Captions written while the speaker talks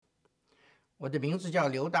我的名字叫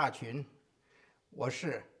刘大群，我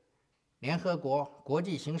是联合国国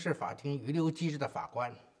际刑事法庭遗留机制的法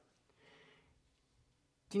官。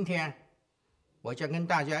今天我将跟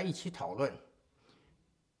大家一起讨论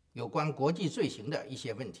有关国际罪行的一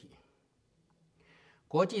些问题。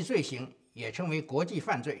国际罪行也称为国际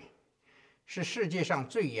犯罪，是世界上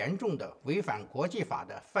最严重的违反国际法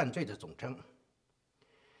的犯罪的总称。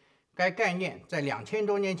该概念在2000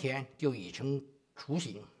多年前就已成雏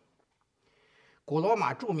形。古罗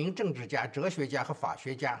马著名政治家、哲学家和法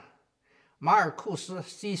学家马尔库斯·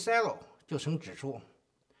西塞罗就曾指出，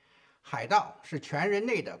海盗是全人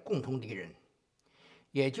类的共同敌人，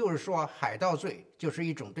也就是说，海盗罪就是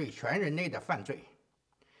一种对全人类的犯罪。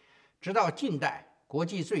直到近代，国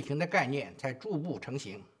际罪行的概念才逐步成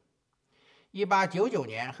型。1899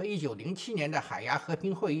年和1907年的海牙和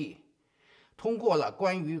平会议通过了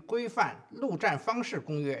关于规范陆战方式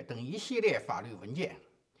公约等一系列法律文件，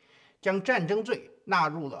将战争罪纳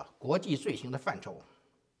入了国际罪行的范畴。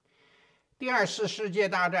第二次世界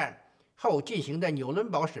大战后进行的纽伦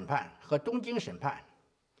堡审判和东京审判，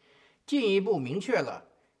进一步明确了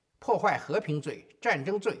破坏和平罪、战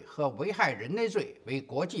争罪和危害人类罪为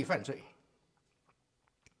国际犯罪。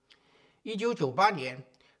1998年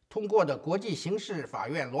通过的国际刑事法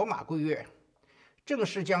院罗马规约，正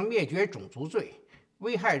式将灭绝种族罪、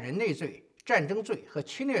危害人类罪、战争罪和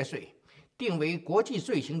侵略罪定为国际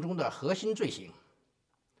罪行中的核心罪行。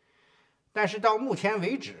但是到目前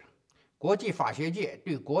为止，国际法学界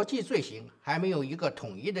对国际罪行还没有一个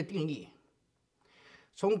统一的定义。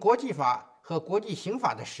从国际法和国际刑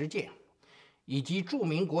法的实践，以及著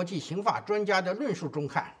名国际刑法专家的论述中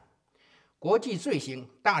看，国际罪行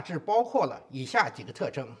大致包括了以下几个特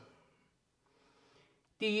征。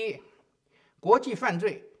第一，国际犯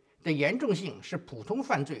罪的严重性是普通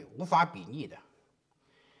犯罪无法比拟的。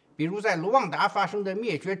比如在卢旺达发生的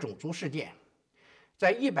灭绝种族事件，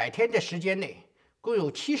在100天的时间内，共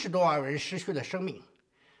有70多万人失去了生命，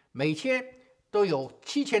每天都有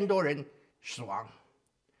7000多人死亡，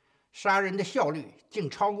杀人的效率竟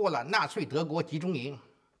超过了纳粹德国集中营。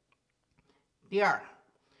第二，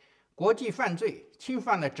国际犯罪侵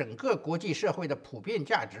犯了整个国际社会的普遍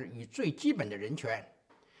价值与最基本的人权，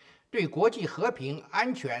对国际和平、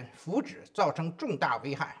安全、福祉造成重大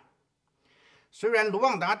危害。虽然卢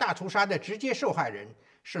旺达大屠杀的直接受害人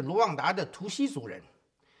是卢旺达的图西族人，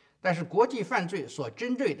但是国际犯罪所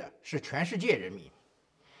针对的是全世界人民。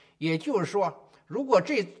也就是说，如果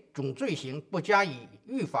这种罪行不加以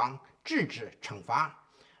预防、制止、惩罚，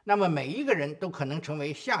那么每一个人都可能成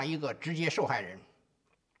为下一个直接受害人。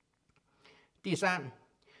第三，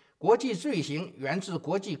国际罪行源自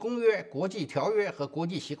国际公约、国际条约和国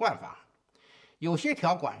际习惯法，有些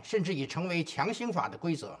条款甚至已成为强刑法的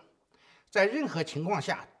规则，在任何情况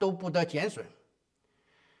下都不得减损。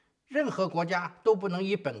任何国家都不能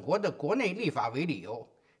以本国的国内立法为理由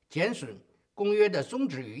减损公约的宗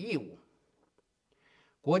旨与义务。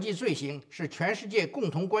国际罪行是全世界共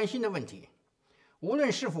同关心的问题，无论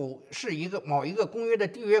是否是某一个公约的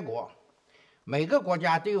缔约国，每个国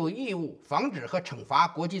家都有义务防止和惩罚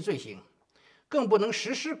国际罪行，更不能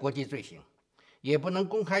实施国际罪行，也不能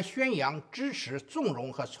公开宣扬、支持、纵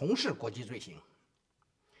容和从事国际罪行。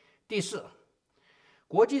第四，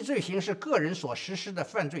国际罪行是个人所实施的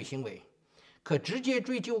犯罪行为，可直接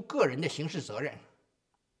追究个人的刑事责任。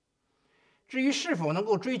至于是否能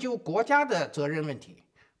够追究国家的责任问题，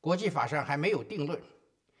国际法上还没有定论。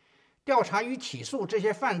调查与起诉这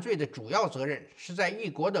些犯罪的主要责任是在一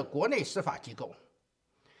国的国内司法机构。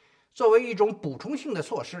作为一种补充性的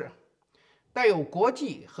措施，带有国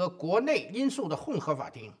际和国内因素的混合法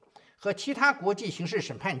庭和其他国际刑事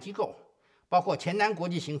审判机构，包括前南国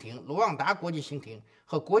际刑庭、卢旺达国际刑庭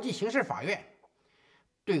和国际刑事法院，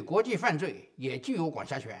对国际犯罪也具有管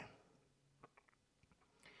辖权。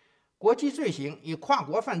国际罪行与跨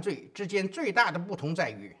国犯罪之间最大的不同在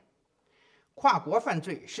于，跨国犯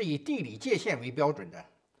罪是以地理界限为标准的，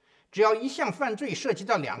只要一项犯罪涉及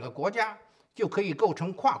到2个国家，就可以构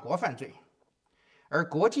成跨国犯罪；而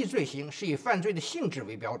国际罪行是以犯罪的性质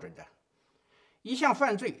为标准的，一项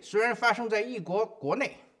犯罪虽然发生在一国国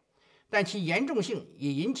内，但其严重性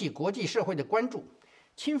已引起国际社会的关注，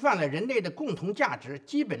侵犯了人类的共同价值、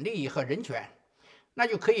基本利益和人权，那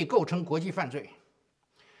就可以构成国际犯罪。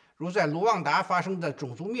如在卢旺达发生的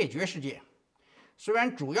种族灭绝事件，虽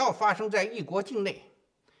然主要发生在一国境内，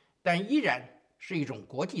但依然是一种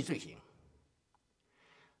国际罪行。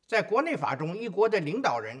在国内法中，一国的领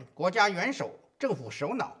导人、国家元首、政府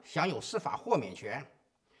首脑享有司法豁免权，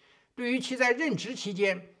对于其在任职期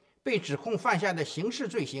间被指控犯下的刑事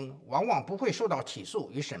罪行，往往不会受到起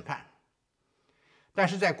诉与审判。但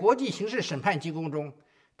是在国际刑事审判机构中，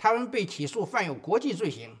他们被起诉犯有国际罪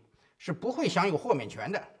行，是不会享有豁免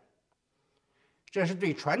权的。这是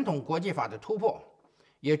对传统国际法的突破，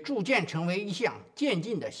也逐渐成为一项渐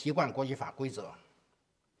进的习惯国际法规则。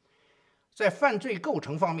在犯罪构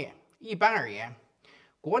成方面，一般而言，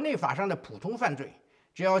国内法上的普通犯罪，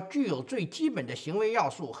只要具有最基本的行为要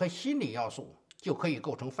素和心理要素，就可以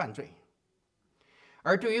构成犯罪。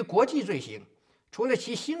而对于国际罪行，除了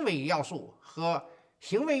其行为要素和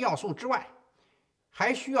行为要素之外，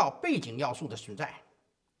还需要背景要素的存在，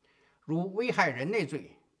如危害人类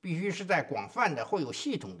罪必须是在广泛的或有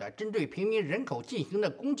系统的针对平民人口进行的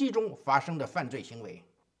攻击中发生的犯罪行为。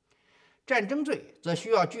战争罪则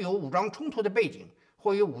需要具有武装冲突的背景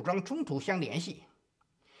或与武装冲突相联系。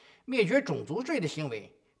灭绝种族罪的行为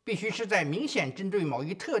必须是在明显针对某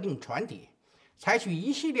一特定团体采取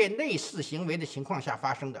一系列类似行为的情况下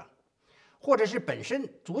发生的，或者是本身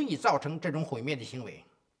足以造成这种毁灭的行为。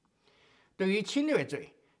对于侵略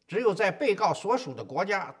罪，只有在被告所属的国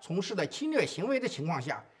家从事了侵略行为的情况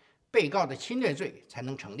下，被告的侵略罪才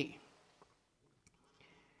能成立。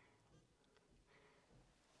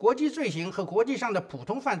国际罪行和国际上的普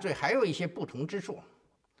通犯罪还有一些不同之处。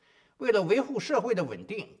为了维护社会的稳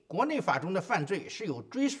定，国内法中的犯罪是有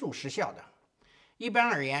追诉时效的。一般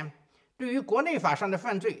而言，对于国内法上的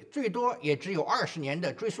犯罪，最多也只有20年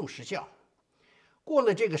的追诉时效。过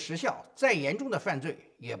了这个时效，再严重的犯罪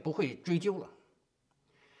也不会追究了。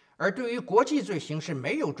而对于国际罪行是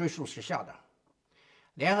没有追诉时效的。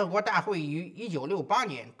联合国大会于1968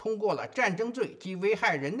年通过了《战争罪及危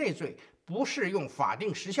害人类罪不适用法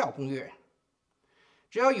定时效公约》。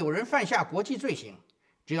只要有人犯下国际罪行，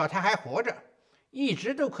只要他还活着，一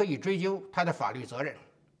直都可以追究他的法律责任。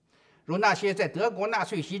如那些在德国纳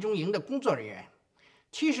粹集中营的工作人员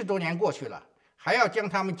，70多年过去了，还要将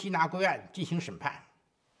他们缉拿归案进行审判。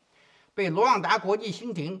被卢旺达国际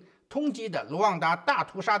刑庭通缉的卢旺达大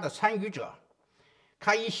屠杀的参与者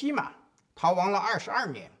卡伊西马逃亡了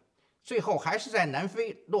22年，最后还是在南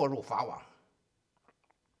非落入法网。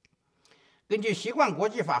根据习惯国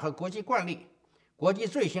际法和国际惯例，国际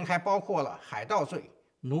罪行还包括了海盗罪、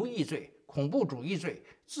奴役罪、恐怖主义罪、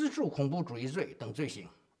资助恐怖主义罪等罪行。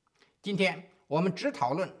今天我们只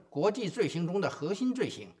讨论国际罪行中的核心罪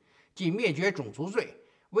行，即灭绝种族罪、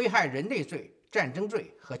危害人类罪、战争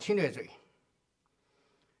罪和侵略罪。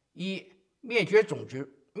一、灭绝种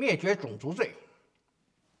族罪。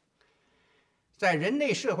在人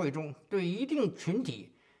类社会中，对一定群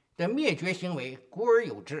体的灭绝行为古而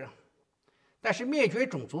有之，但是灭绝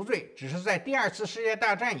种族罪只是在第2次世界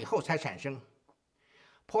大战以后才产生。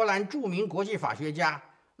波兰著名国际法学家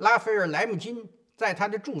拉斐尔·莱姆金在他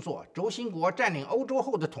的著作《轴心国占领欧洲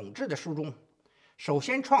后的统治》的书中，首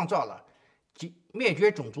先创造了灭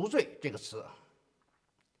绝种族罪这个词。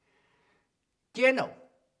Geno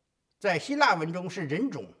在希腊文中是人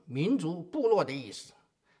种、民族、部落的意思，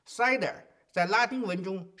 Cider 在拉丁文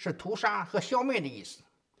中是屠杀和消灭的意思。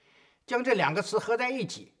将这2个词合在一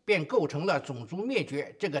起，便构成了种族灭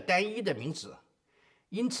绝这个单一的名词。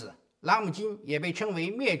因此，拉姆金也被称为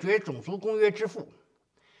灭绝种族公约之父。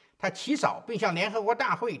他起草并向联合国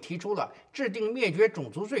大会提出了制定灭绝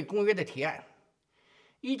种族罪公约的提案。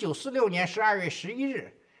1946年12月11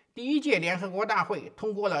日，第1届联合国大会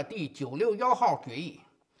通过了第961号决议。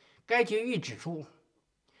该决议指出，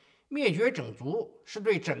灭绝种族是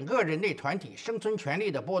对整个人类团体生存权利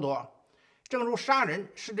的剥夺，正如杀人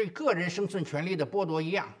是对个人生存权利的剥夺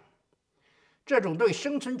一样。这种对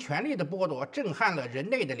生存权利的剥夺震撼了人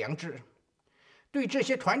类的良知，对这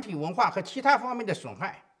些团体文化和其他方面的损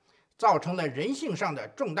害造成了人性上的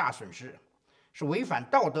重大损失，是违反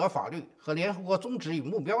道德法律和联合国宗旨与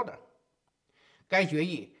目标的。该决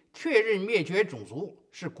议确认灭绝种族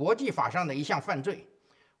是国际法上的一项犯罪，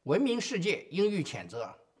文明世界应予谴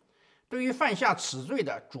责。对于犯下此罪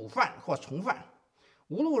的主犯或从犯，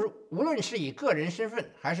无论是以个人身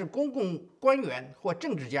份还是公共官员或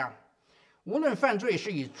政治家，无论犯罪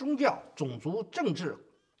是以宗教、种族、政治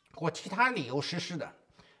或其他理由实施的，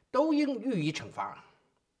都应予以惩罚。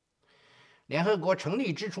联合国成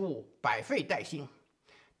立之初百废待兴，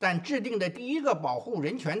但制定的第一个保护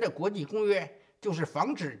人权的国际公约就是《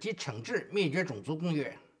防止及惩治灭绝种族公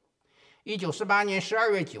约》。1948年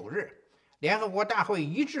12月9日，联合国大会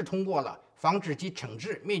一致通过了《防止及惩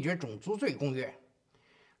治灭绝种族罪公约》。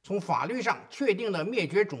从法律上确定了灭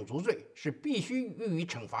绝种族罪是必须予以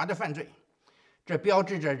惩罚的犯罪，这标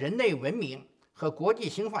志着人类文明和国际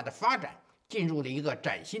刑法的发展进入了一个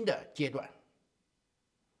崭新的阶段。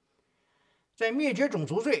在灭绝种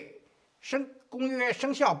族罪公约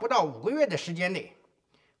生效不到5个月的时间内，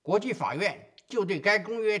国际法院就对该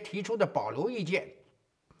公约提出的保留意见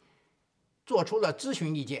做出了咨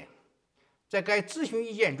询意见。在该咨询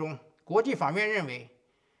意见中，国际法院认为，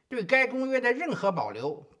对该公约的任何保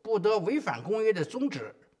留不得违反公约的宗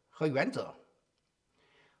旨和原则。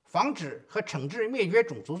防止和惩治灭绝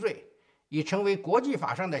种族罪已成为国际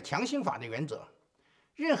法上的强行法的原则。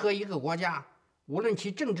任何一个国家，无论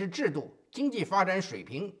其政治制度、经济发展水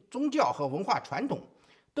平、宗教和文化传统，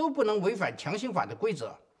都不能违反强行法的规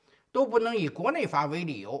则，都不能以国内法为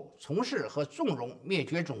理由从事和纵容灭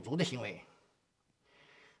绝种族的行为。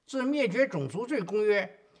自灭绝种族罪公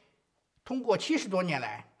约通过70多年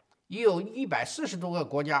来，已有140多个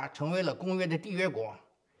国家成为了公约的缔约国。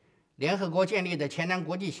联合国建立的前南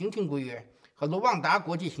国际刑庭规约和卢旺达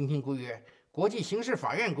国际刑庭规约、国际刑事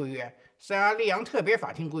法院规约、塞阿利昂特别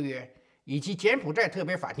法庭规约以及柬埔寨特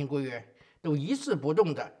别法庭规约，都一字不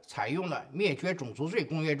动地采用了灭绝种族罪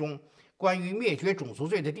公约中关于灭绝种族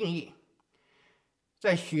罪的定义。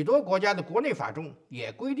在许多国家的国内法中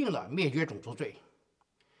也规定了灭绝种族罪。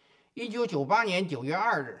1998年9月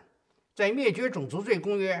2日，在灭绝种族罪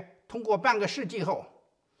公约通过半个世纪后，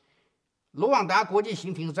卢旺达国际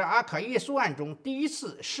刑庭在阿卡耶苏案中第一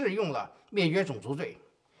次适用了灭绝种族罪，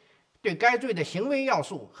对该罪的行为要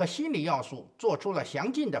素和心理要素做出了详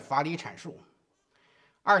尽的法理阐述。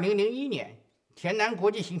2001年，前南国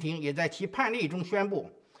际刑庭也在其判例中宣布，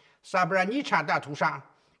萨布拉尼查大屠杀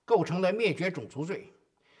构成了灭绝种族罪。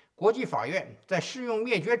国际法院在适用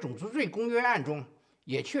灭绝种族罪公约案中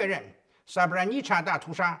也确认萨布拉尼查大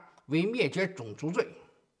屠杀为灭绝种族罪。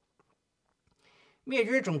灭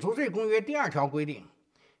绝种族罪公约第2条规定，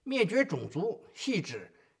灭绝种族系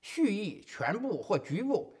指蓄意全部或局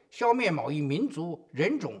部消灭某一民族、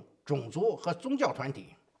人种、种族和宗教团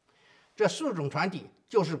体。这4种团体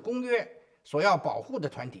就是公约所要保护的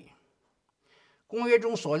团体。公约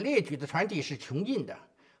中所列举的团体是穷尽的，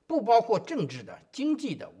不包括政治的、经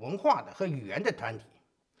济的、文化的和语言的团体。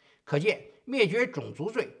可见，灭绝种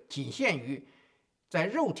族罪仅限于在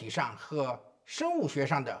肉体上和生物学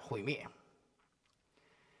上的毁灭。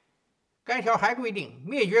该条还规定，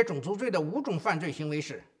灭绝种族罪的5种犯罪行为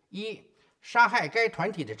是：1. 杀害该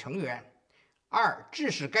团体的成员； 2.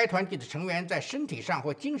 致使该团体的成员在身体上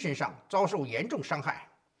或精神上遭受严重伤害；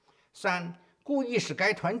 3. 故意使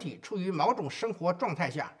该团体处于某种生活状态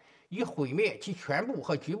下，以毁灭其全部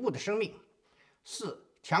和局部的生命； 4.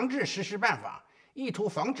 强制实施办法，意图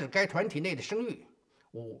防止该团体内的生育；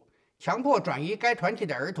 5. 强迫转移该团体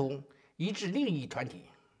的儿童，移至另一团体。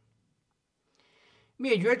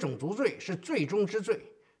灭绝种族罪是罪中之罪，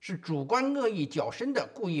是主观恶意较深的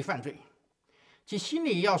故意犯罪。其心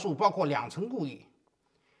理要素包括2层故意，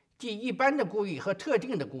即一般的故意和特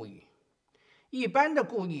定的故意。一般的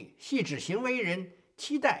故意系指行为人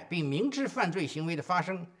期待并明知犯罪行为的发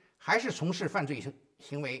生，还是从事犯罪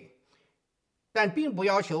行为，但并不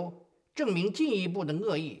要求证明进一步的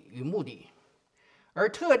恶意与目的。而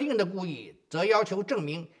特定的故意则要求证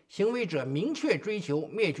明行为者明确追求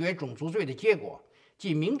灭绝种族罪的结果，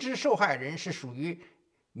即明知受害人是属于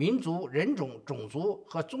民族、人种、种族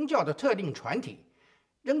和宗教的特定团体，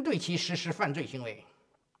仍对其实施犯罪行为。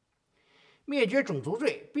灭绝种族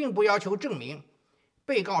罪并不要求证明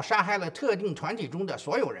被告杀害了特定团体中的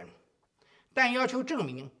所有人，但要求证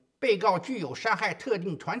明被告具有杀害特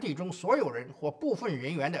定团体中所有人或部分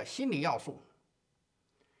人员的心理要素。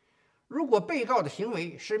如果被告的行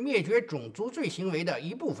为是灭绝种族罪行为的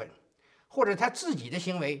一部分，或者他自己的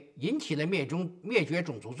行为引起了灭绝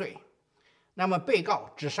种族罪，那么被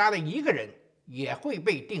告只杀了1个人也会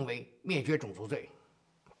被定为灭绝种族罪。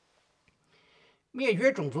灭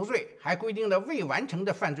绝种族罪还规定了未完成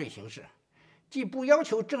的犯罪形式，即不要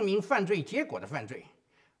求证明犯罪结果的犯罪，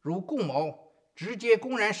如共谋、直接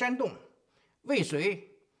公然煽动、未遂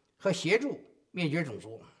和协助灭绝种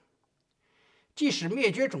族。即使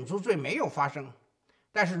灭绝种族罪没有发生，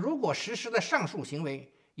但是如果实施了上述行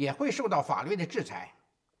为，也会受到法律的制裁。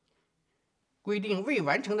规定未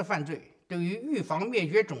完成的犯罪对于预防灭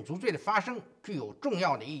绝种族罪的发生具有重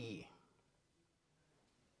要的意义。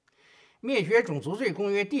灭绝种族罪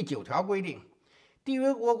公约第9条规定，缔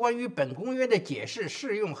约国关于本公约的解释、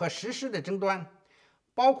适用和实施的争端，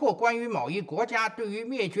包括关于某一国家对于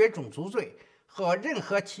灭绝种族罪和任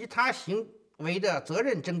何其他行为的责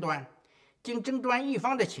任争端，经争端一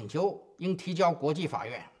方的请求，应提交国际法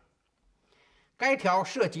院。该条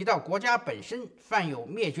涉及到国家本身犯有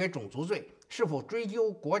灭绝种族罪是否追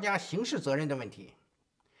究国家刑事责任的问题。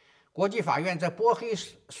国际法院在波黑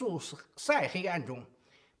诉塞黑案中，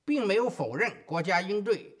并没有否认国家应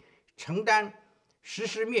对承担实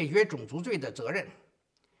施灭绝种族罪的责任，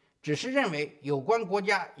只是认为有关国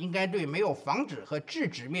家应该对没有防止和制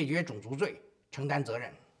止灭绝种族罪承担责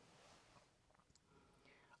任。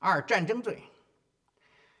2. 战争罪。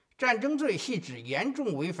战争罪系指严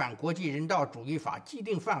重违反国际人道主义法既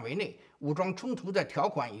定范围内武装冲突的条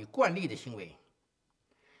款与惯例的行为。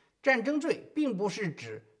战争罪并不是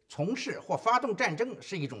指从事或发动战争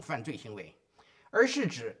是一种犯罪行为，而是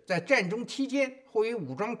指在战争期间或与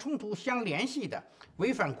武装冲突相联系的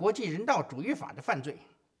违反国际人道主义法的犯罪。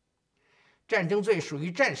战争罪属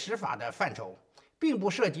于战时法的范畴，并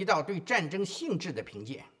不涉及到对战争性质的凭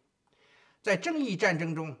借。在正义战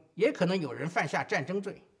争中，也可能有人犯下战争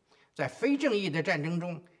罪；在非正义的战争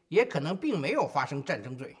中，也可能并没有发生战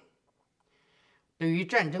争罪。对于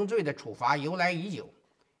战争罪的处罚由来已久，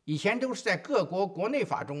以前都是在各国国内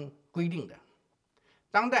法中规定的。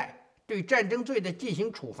当代对战争罪的进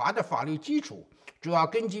行处罚的法律基础，主要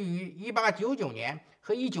根基于1899年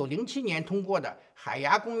和1907年通过的海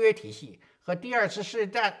牙公约体系和第二次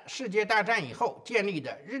世界大战以后建立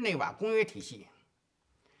的日内瓦公约体系。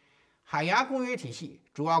海牙公约体系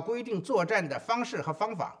主要规定作战的方式和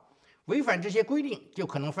方法，违反这些规定就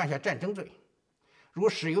可能犯下战争罪，如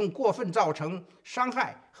使用过分造成伤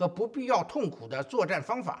害和不必要痛苦的作战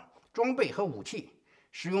方法、装备和武器，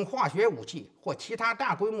使用化学武器或其他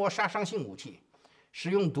大规模杀伤性武器，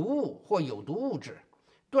使用毒物或有毒物质，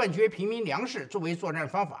断绝平民粮食作为作战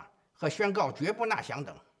方法和宣告绝不纳降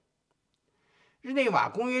等。日内瓦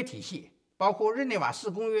公约体系包括日内瓦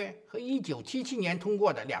4公约和1977年通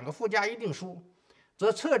过的2个附加议定书，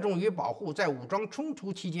则侧重于保护在武装冲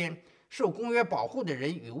突期间受公约保护的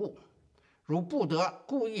人与物，如不得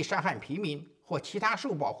故意杀害平民或其他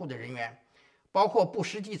受保护的人员，包括不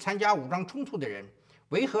实际参加武装冲突的人、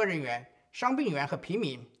维和人员、伤病员和平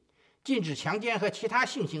民，禁止强奸和其他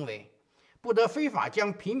性行为，不得非法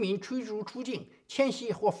将平民驱逐出境、迁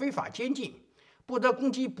徙或非法监禁，不得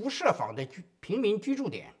攻击不设防的平民居住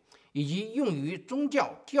点，以及用于宗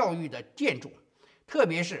教教育的建筑，特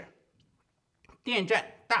别是电站、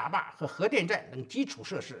大坝和核电站等基础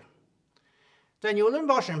设施。在纽伦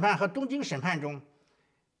堡审判和东京审判中，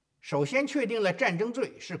首先确定了战争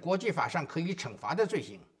罪是国际法上可以惩罚的罪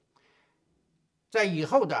行。在以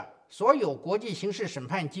后的所有国际刑事审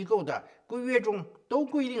判机构的规约中，都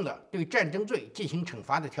规定了对战争罪进行惩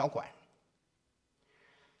罚的条款。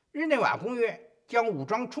日内瓦公约将武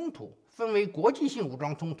装冲突分为国际性武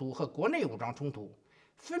装冲突和国内武装冲突，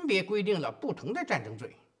分别规定了不同的战争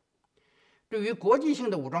罪。对于国际性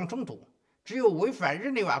的武装冲突，只有违反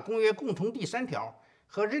日内瓦公约共同第3条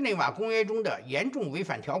和日内瓦公约中的严重违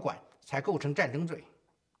反条款才构成战争罪。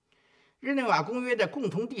日内瓦公约的共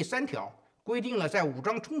同第3条规定了在武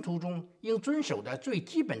装冲突中应遵守的最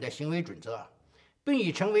基本的行为准则，并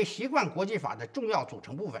已成为习惯国际法的重要组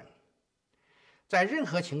成部分。在任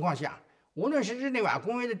何情况下，无论是日内瓦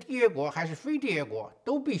公约的缔约国还是非缔约国，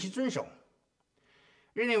都必须遵守。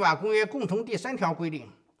日内瓦公约共同第3条规定，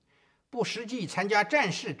不实际参加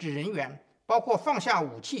战事之人员，包括放下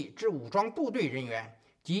武器之武装部队人员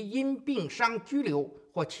及因病伤拘留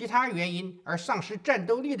或其他原因而丧失战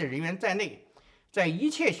斗力的人员在内，在一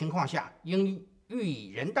切情况下应予以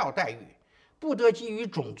人道待遇，不得基于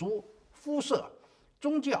种族、肤色、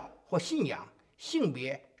宗教或信仰、性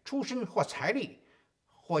别、出身或财力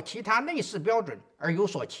或其他类似标准而有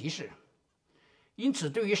所歧视。因此，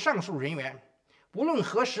对于上述人员，不论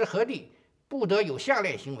何时何地，不得有下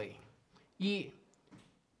列行为：一、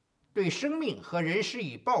对生命和人施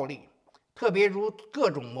以暴力，特别如各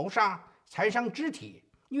种谋杀、残伤肢体、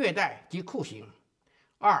虐待及酷刑；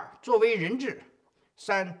二、作为人质；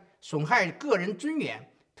三、损害个人尊严，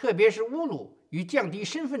特别是侮辱与降低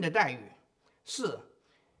身份的待遇；四、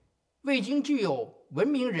未经具有文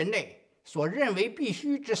明人类所认为必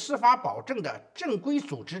须之司法保证的正规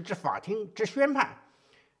组织之法庭之宣判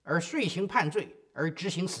而遂行判罪而执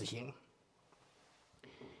行死刑。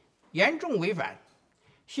严重违反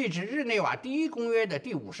系指日内瓦第1公约的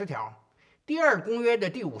第50条、第2公约的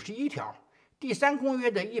第51条、第3公约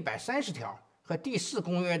的130条和第4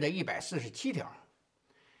公约的147条。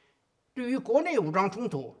对于国内武装冲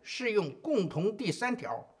突，适用共同第3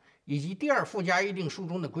条以及第2附加议定书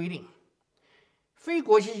中的规定。非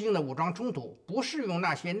国际性的武装冲突不适用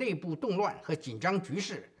那些内部动乱和紧张局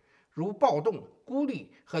势，如暴动、孤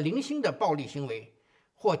立和零星的暴力行为，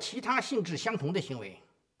或其他性质相同的行为。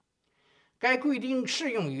该规定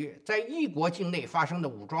适用于在一国境内发生的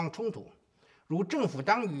武装冲突，如政府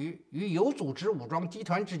当局与有组织武装集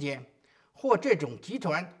团之间，或这种集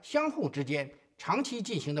团相互之间长期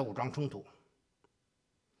进行的武装冲突。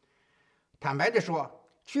坦白地说，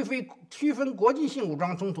区分国际性武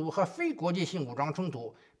装冲突和非国际性武装冲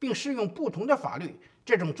突，并适用不同的法律，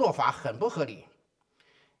这种做法很不合理。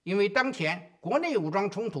因为当前国内武装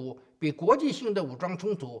冲突比国际性的武装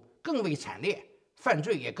冲突更为惨烈，犯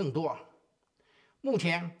罪也更多。目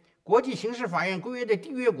前，国际刑事法院规约的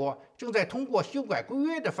缔约国正在通过修改规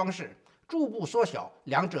约的方式，逐步缩小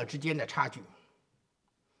两者之间的差距。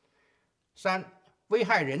3、危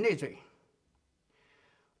害人类罪。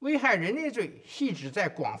危害人类罪系指在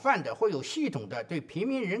广泛的或有系统的对平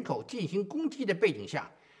民人口进行攻击的背景下，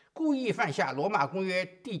故意犯下罗马公约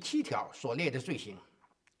第7条所列的罪行。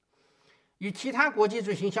与其他国际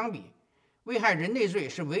罪行相比，危害人类罪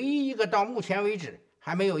是唯一一个到目前为止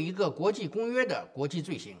还没有一个国际公约的国际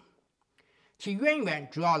罪行，其渊源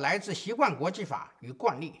主要来自习惯国际法与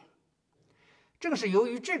惯例。正是由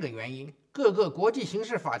于这个原因，各个国际刑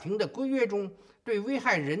事法庭的规约中对危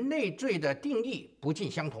害人类罪的定义不尽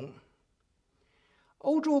相同。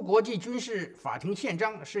欧洲国际军事法庭宪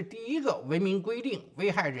章是第一个文明规定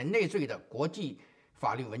危害人类罪的国际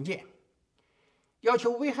法律文件，要求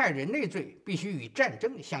危害人类罪必须与战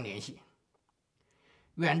争相联系。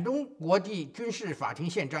远东国际军事法庭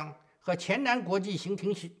宪章和前南国际刑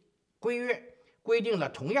庭规约规定了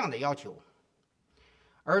同样的要求，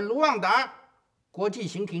而卢旺达国际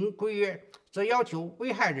刑庭规约则要求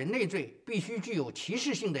危害人类罪必须具有歧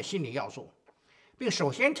视性的心理要素，并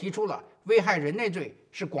首先提出了危害人类罪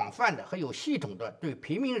是广泛的和有系统的对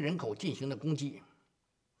平民人口进行的攻击。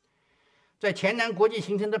在前南国际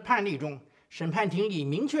刑庭的判例中，审判庭已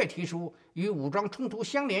明确提出与武装冲突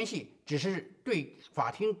相联系只是对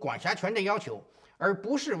法庭管辖权的要求，而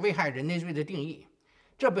不是危害人类罪的定义。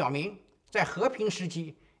这表明在和平时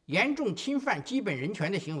期，严重侵犯基本人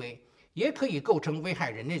权的行为也可以构成危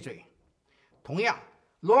害人类罪。同样，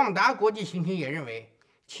罗旺达国际刑庭也认为，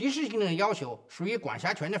歧视性的要求属于管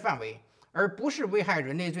辖权的范围，而不是危害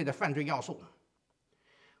人类罪的犯罪要素。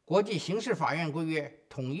国际刑事法院规约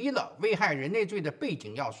统一了危害人类罪的背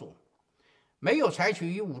景要素，没有采取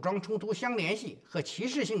与武装冲突相联系和歧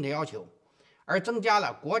视性的要求，而增加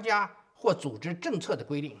了国家或组织政策的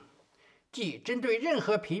规定，即针对任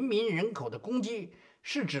何平民人口的攻击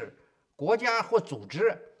是指国家或组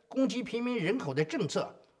织攻击平民人口的政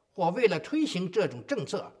策，或为了推行这种政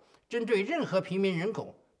策，针对任何平民人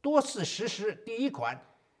口多次实施第一款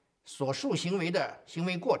所述行为的行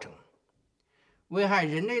为过程。危害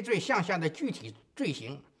人类罪项下的具体罪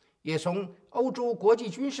行也从欧洲国际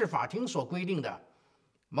军事法庭所规定的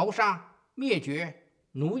谋杀、灭绝、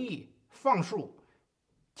奴役、放戍、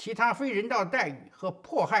其他非人道待遇和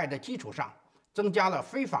迫害的基础上，增加了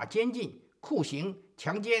非法监禁、酷刑、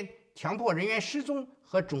强奸、强迫人员失踪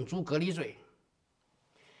和种族隔离罪。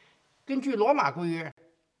根据罗马规约，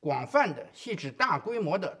广泛的系指大规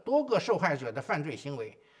模的多个受害者的犯罪行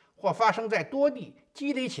为，或发生在多地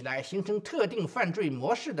积累起来形成特定犯罪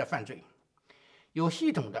模式的犯罪。有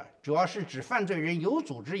系统的主要是指犯罪人有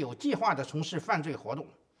组织有计划地从事犯罪活动，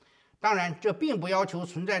当然这并不要求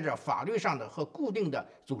存在着法律上的和固定的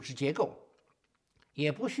组织结构，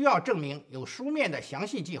也不需要证明有书面的详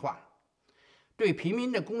细计划。对平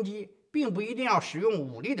民的攻击并不一定要使用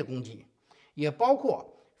武力的攻击，也包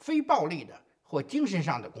括非暴力的或精神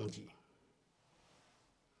上的攻击。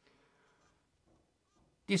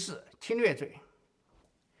第4，侵略罪。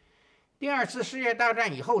第2次世界大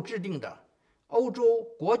战以后制定的欧洲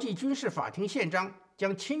国际军事法庭宪章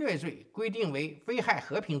将侵略罪规定为危害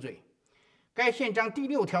和平罪。该宪章第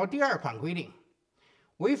6条第2款规定，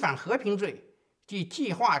违反和平罪，即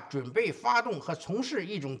计划、准备、发动和从事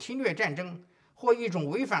一种侵略战争，或一种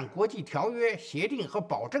违反国际条约、协定和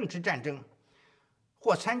保证之战争，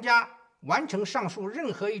或参加、完成上述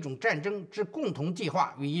任何一种战争之共同计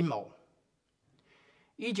划与阴谋。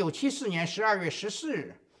1974年12月14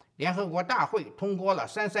日，联合国大会通过了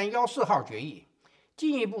3314号决议，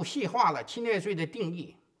进一步细化了侵略罪的定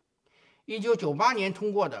义。1998年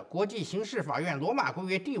通过的国际刑事法院罗马规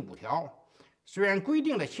约第5条，虽然规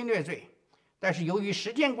定了侵略罪，但是由于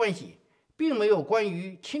时间关系，并没有关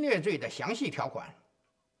于侵略罪的详细条款。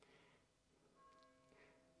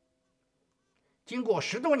经过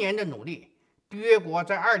10多年的努力，缔约国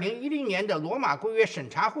在2010年的罗马规约审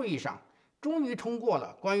查会议上，终于通过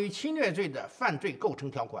了关于侵略罪的犯罪构成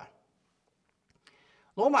条款。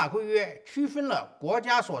罗马规约区分了国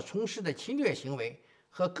家所从事的侵略行为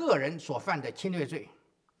和个人所犯的侵略罪。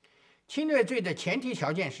侵略罪的前提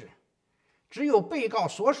条件是，只有被告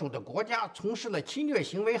所属的国家从事了侵略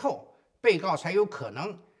行为后，被告才有可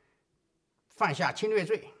能犯下侵略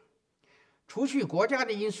罪。除去国家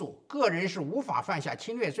的因素，个人是无法犯下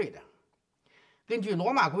侵略罪的。根据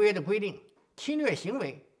罗马规约的规定，侵略行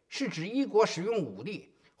为是指一国使用武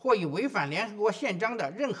力或以违反联合国宪章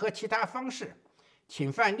的任何其他方式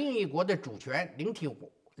侵犯另一国的主权、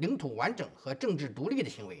领土完整和政治独立的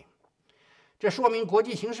行为。这说明国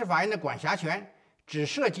际刑事法院的管辖权只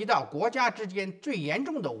涉及到国家之间最严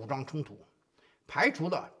重的武装冲突，排除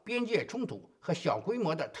了边界冲突和小规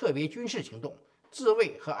模的特别军事行动、自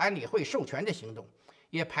卫和安理会授权的行动，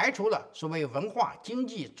也排除了所谓文化、经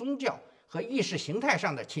济、宗教和意识形态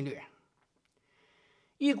上的侵略。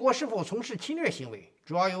一国是否从事侵略行为，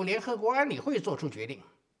主要由联合国安理会作出决定。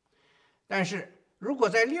但是，如果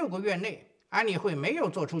在6个月内安理会没有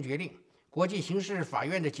作出决定，国际刑事法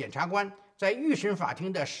院的检察官在预审法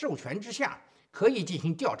庭的授权之下，可以进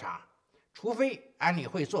行调查，除非安理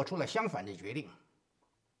会做出了相反的决定。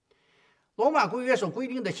罗马规约所规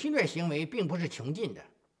定的侵略行为并不是穷尽的，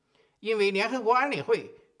因为联合国安理会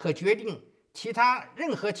可决定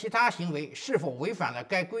任何其他行为是否违反了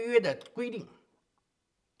该规约的规定。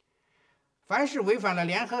凡是违反了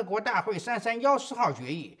联合国大会3314号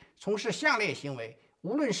决议，从事下列行为，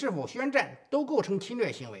无论是否宣战，都构成侵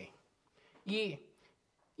略行为：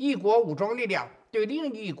一国武装力量对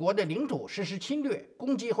另一国的领土实施侵略、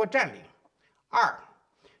攻击或占领；2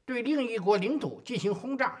对另一国领土进行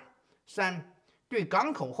轰炸；3对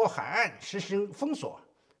港口或海岸实施封锁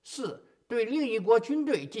；4对另一国军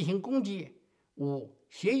队进行攻击；5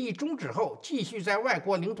协议终止后继续在外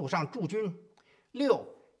国领土上驻军；6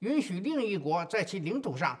允许另一国在其领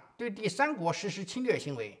土上对第三国实施侵略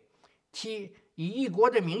行为；7以一国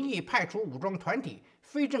的名义派出武装团体、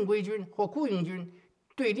非正规军或雇佣军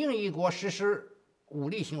对另一国实施武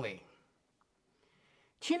力行为。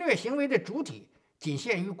侵略行为的主体仅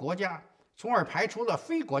限于国家，从而排除了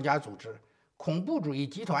非国家组织、恐怖主义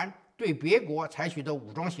集团对别国采取的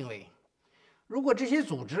武装行为。如果这些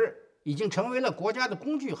组织已经成为了国家的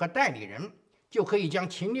工具和代理人，就可以将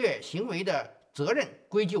侵略行为的责任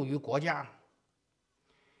归咎于国家。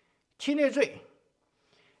侵略罪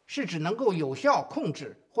是指能够有效控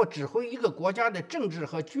制或指挥一个国家的政治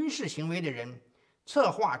和军事行为的人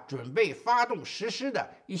策划、准备、发动、实施的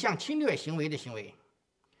一项侵略行为的行为。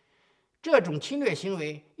这种侵略行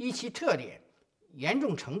为依其特点、严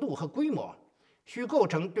重程度和规模，需构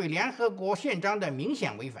成对联合国宪章的明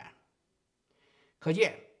显违反。可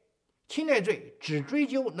见，侵略罪只追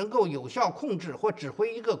究能够有效控制或指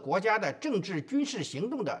挥一个国家的政治军事行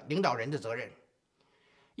动的领导人的责任。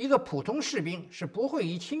一个普通士兵是不会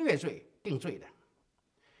以侵略罪定罪的。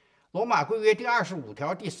罗马规约第25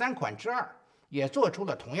条第3款之2也做出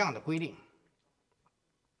了同样的规定。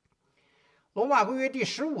罗马规约第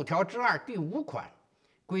15条之2第5款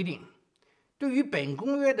规定，对于本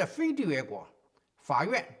公约的非缔约国，法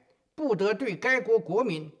院不得对该国国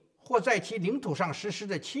民或在其领土上实施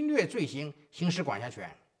的侵略罪行行使管辖权。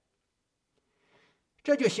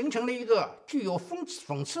这就形成了一个具有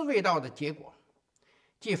讽刺味道的结果，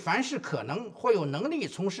即凡是可能或有能力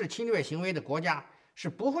从事侵略行为的国家是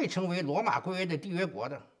不会成为罗马规约的缔约国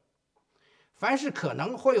的。凡是可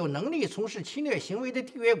能或有能力从事侵略行为的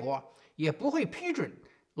缔约国也不会批准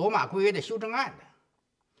罗马规约的修正案的。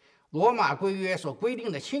罗马规约所规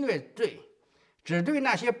定的侵略罪只对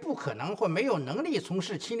那些不可能或没有能力从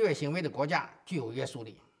事侵略行为的国家具有约束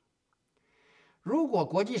力。如果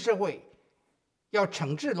国际社会要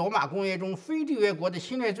惩治罗马公约中非缔约国的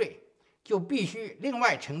侵略罪，就必须另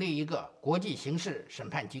外成立一个国际刑事审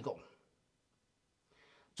判机构。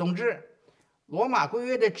总之，罗马规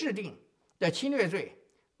约的制定的侵略罪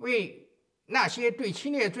为那些对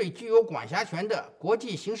侵略罪具有管辖权的国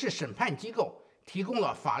际刑事审判机构提供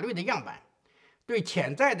了法律的样板，对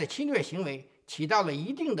潜在的侵略行为起到了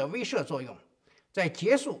一定的威慑作用，在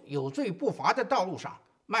结束有罪不罚的道路上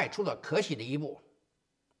迈出了可喜的一步。